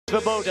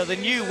Svoboda, the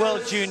new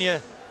World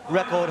Junior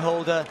record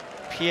holder,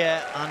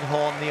 Pierre and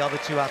Horn, the other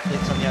two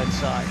athletes on the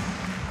outside.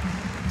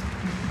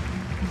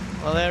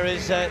 Well, there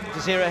is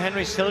Desiree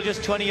Henry, still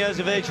just 20 years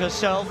of age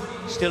herself,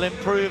 still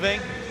improving.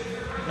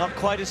 Not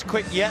quite as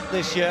quick yet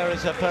this year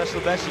as her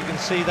personal best, you can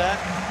see there.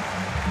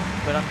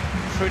 But I'm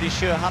pretty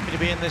sure happy to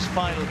be in this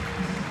final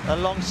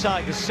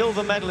alongside the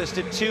silver medalist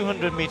at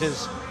 200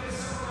 meters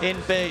in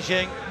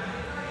Beijing.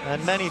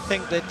 And many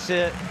think that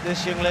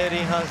this young lady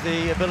has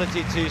the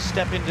ability to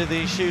step into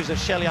the shoes of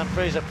Shelly-Ann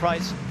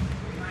Fraser-Pryce,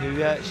 who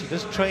she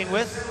does train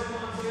with.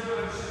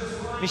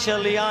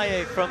 Michelle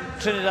Liaye from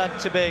Trinidad and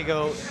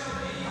Tobago,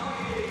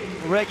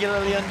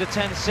 regularly under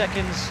 10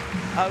 seconds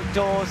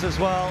outdoors as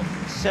well,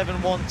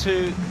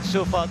 7.12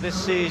 so far this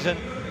season.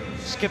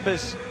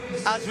 Schippers,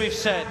 as we've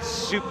said,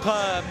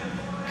 superb,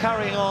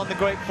 carrying on the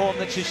great form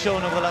that she's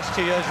shown over the last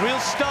 2 years. Real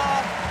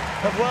star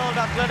of world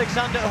athletics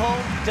and at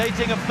home,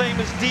 dating a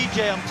famous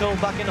DJ, I'm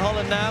told, back in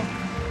Holland now.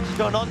 She's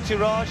got an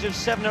entourage of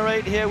 7 or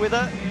 8 here with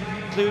her,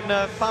 including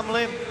her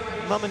family.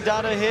 Mum and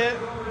dad are here.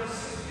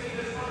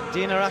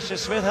 Dina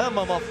Asher-Smith, her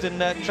mum often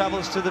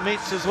travels to the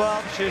meets as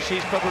well. I'm sure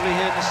she's probably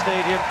here in the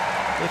stadium,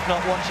 if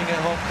not watching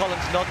at home.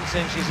 Colin's nodding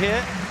saying she's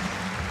here.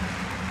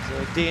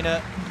 So Dina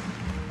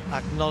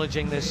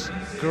acknowledging this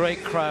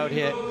great crowd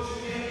here.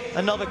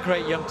 Another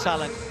great young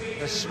talent,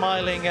 the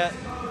smiling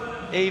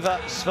Eva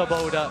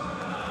Svoboda.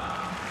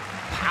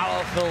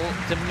 Powerful,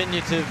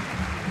 diminutive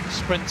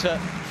sprinter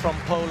from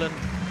Poland.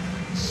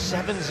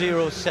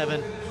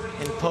 7.07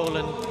 in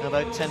Poland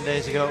about 10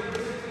 days ago.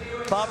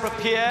 Barbara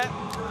Pierre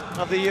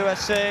of the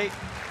USA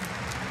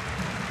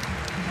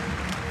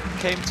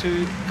came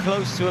too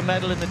close to a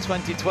medal in the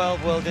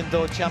 2012 World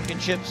Indoor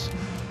Championships.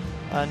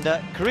 And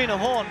Karina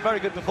Horn, very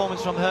good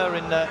performance from her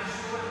in the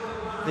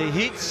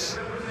heats.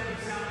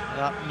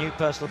 New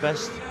personal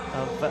best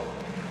of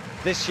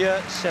this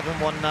year,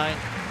 7.19,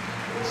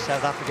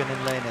 South African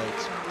in lane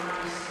 8.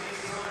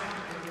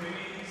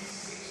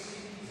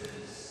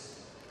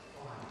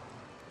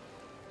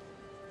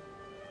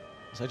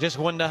 So I just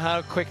wonder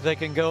how quick they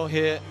can go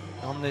here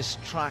on this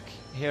track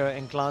here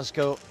in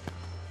Glasgow.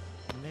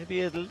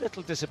 Maybe a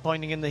little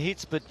disappointing in the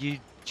heats, but you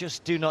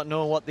just do not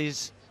know what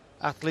these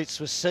athletes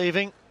were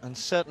saving, and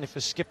certainly for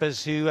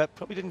Schippers, who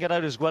probably didn't get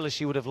out as well as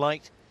she would have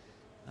liked.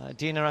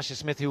 Dina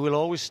Asher-Smith, who will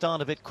always start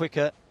a bit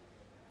quicker,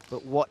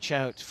 but watch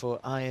out for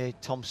I.A.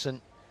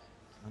 Thompson,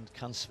 and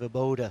can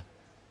Svoboda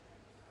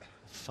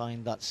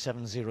find that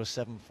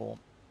 7.07 form.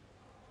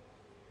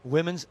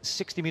 Women's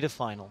 60-meter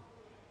final.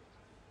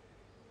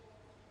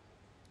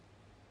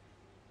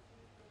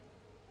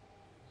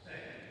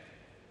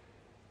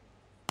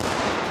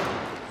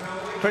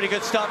 Pretty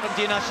good start from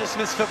Dina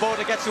Asher-Smith.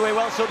 Svoboda gets away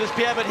well, so does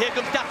Pierre, but here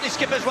comes Dafne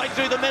Schippers right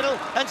through the middle,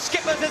 and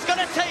Schippers is going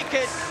to take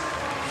it.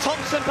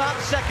 Thompson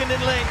perhaps second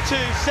in lane 2,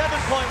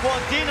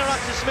 7.1. Dina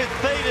Asher-Smith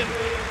faded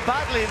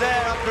badly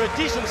there after a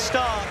decent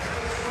start,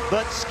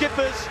 but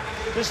Schippers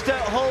just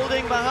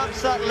holding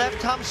perhaps that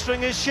left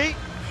hamstring, is she?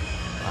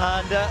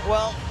 And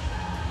well,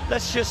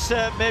 let's just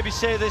maybe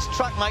say this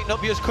track might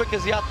not be as quick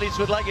as the athletes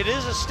would like. It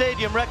is a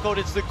stadium record.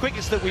 It's the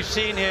quickest that we've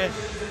seen here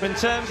in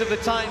terms of the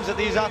times that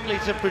these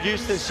athletes have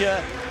produced this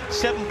year.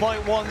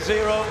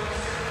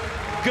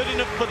 7.10. Good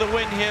enough for the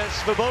win here.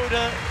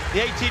 Svoboda, the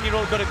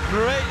 18-year-old, got a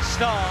great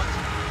start.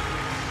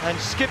 And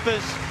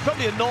Schippers,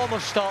 probably a normal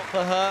start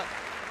for her.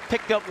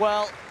 Picked up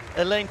well.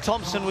 Elaine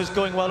Thompson was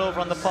going well over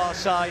on the far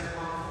side.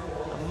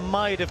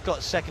 Might have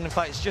got second. In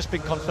fact, it's just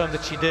been confirmed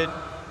that she did.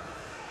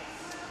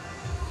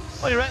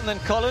 What do you reckon then,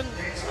 Colin?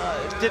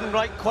 It didn't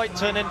quite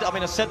turn into... I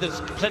mean, I said there's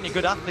plenty of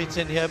good athletes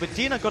in here, but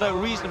Dina got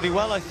out reasonably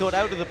well, I thought,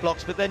 out of the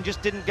blocks, but then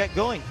just didn't get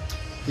going.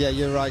 Yeah,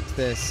 you're right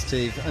there,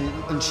 Steve.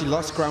 And she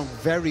lost ground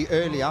very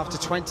early. After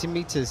 20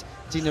 meters,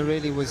 Dina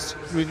was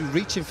really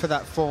reaching for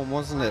that form,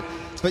 wasn't it?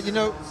 But, you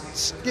know,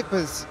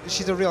 Schippers,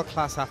 she's a real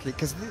class athlete,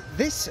 because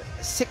this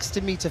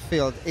 60-meter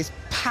field is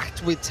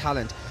packed with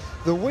talent.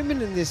 The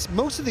women in this,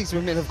 most of these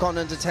women have gone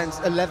under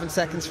 11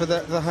 seconds for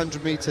the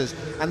 100 meters,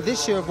 and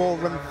this year have all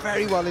run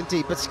very well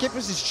indeed. But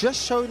Schippers is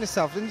just showing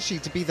herself, isn't she,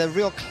 to be the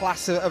real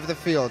class of the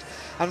field.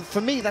 And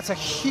for me, that's a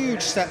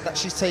huge step that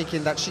she's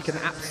taken, that she can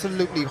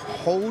absolutely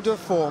hold her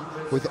form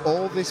with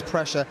all this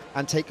pressure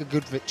and take a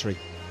good victory.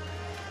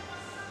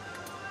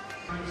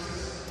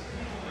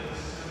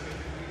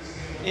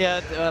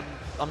 Yeah,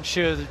 I'm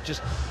sure that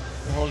just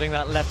holding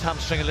that left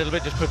hamstring a little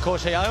bit, just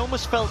precautionary. I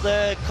almost felt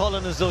there,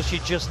 Colin, as though she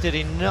just did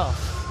enough.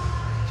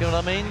 Do you know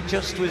what I mean?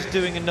 Just was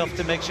doing enough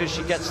to make sure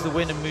she gets the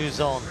win and moves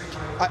on.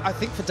 I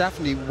think for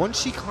Dafne,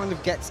 once she kind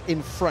of gets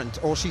in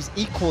front, or she's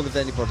equal with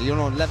anybody, you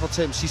know, on level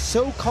terms, she's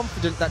so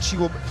confident that she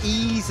will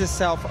ease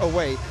herself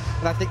away.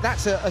 And I think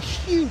that's a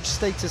huge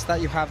status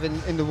that you have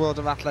in the world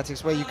of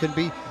athletics, where you can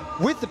be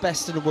with the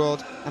best in the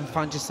world and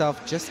find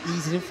yourself just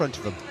easing in front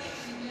of them.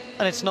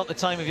 And it's not the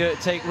time of year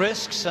to take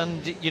risks,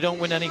 and you don't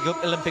win any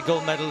Olympic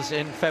gold medals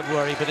in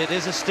February, but it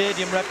is a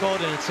stadium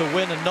record, and it's a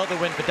win, another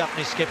win for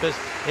Dafne Schippers.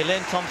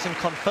 Elaine Thompson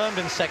confirmed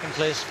in second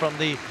place from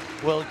the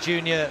World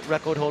Junior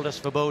record holder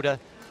Svoboda,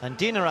 and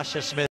Dina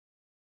Asher-Smith